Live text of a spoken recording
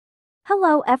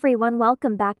Hello everyone,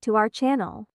 welcome back to our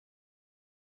channel.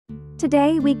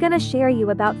 Today we gonna share you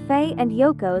about Faye and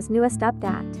Yoko's newest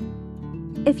update.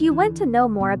 If you want to know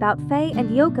more about Faye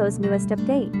and Yoko's newest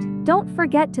update, don't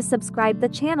forget to subscribe the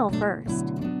channel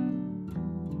first.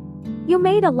 You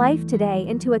made a life today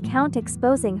into account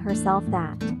exposing herself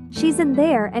that she's in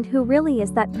there and who really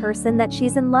is that person that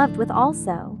she's in love with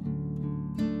also.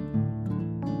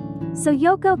 So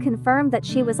Yoko confirmed that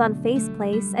she was on Faye's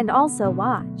place and also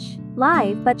watch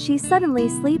live, but she suddenly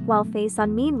sleep while Faye's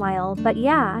on meanwhile, but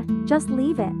yeah, just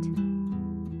leave it.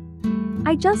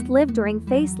 I just live during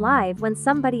Faye's live when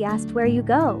somebody asked where you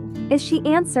go. Is she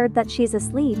answered that she's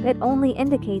asleep, it only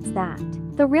indicates that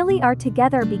they really are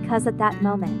together because at that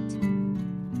moment.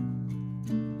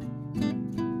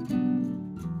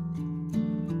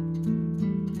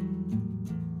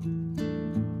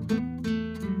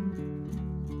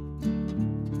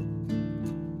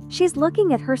 She's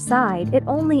looking at her side, it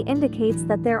only indicates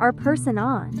that there are person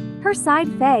on her side.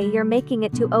 Faye, you're making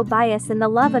it to bias in the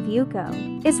love of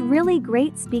Yoko is really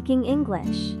great speaking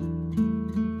English.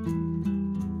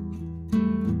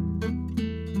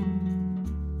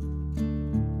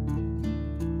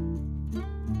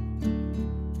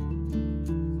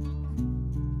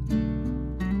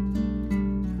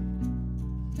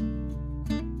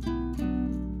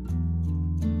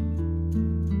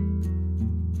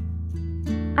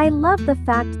 I love the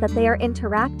fact that they are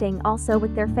interacting also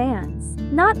with their fans,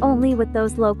 not only with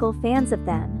those local fans of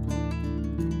them.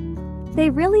 They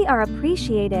really are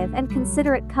appreciative and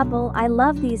considerate couple. I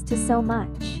love these two so much.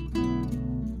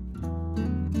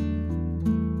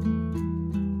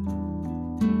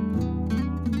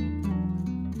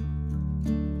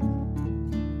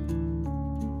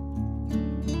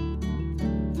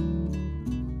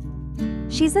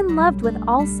 She's in love with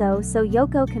also, so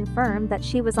Yoko confirmed that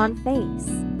she was on Faye's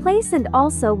place and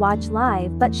also watch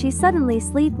live, but she suddenly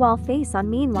sleep while Faye's on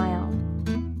meanwhile.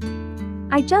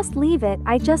 I just leave it,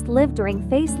 I just live during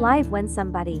Faye's live when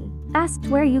somebody asked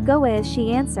where you go is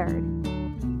she answered.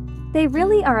 They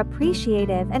really are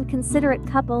appreciative and considerate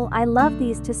couple. I love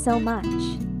these two so much.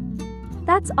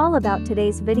 That's all about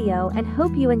today's video and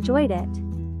hope you enjoyed it.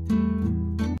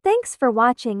 Thanks for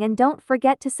watching and don't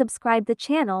forget to subscribe the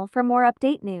channel for more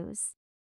update news.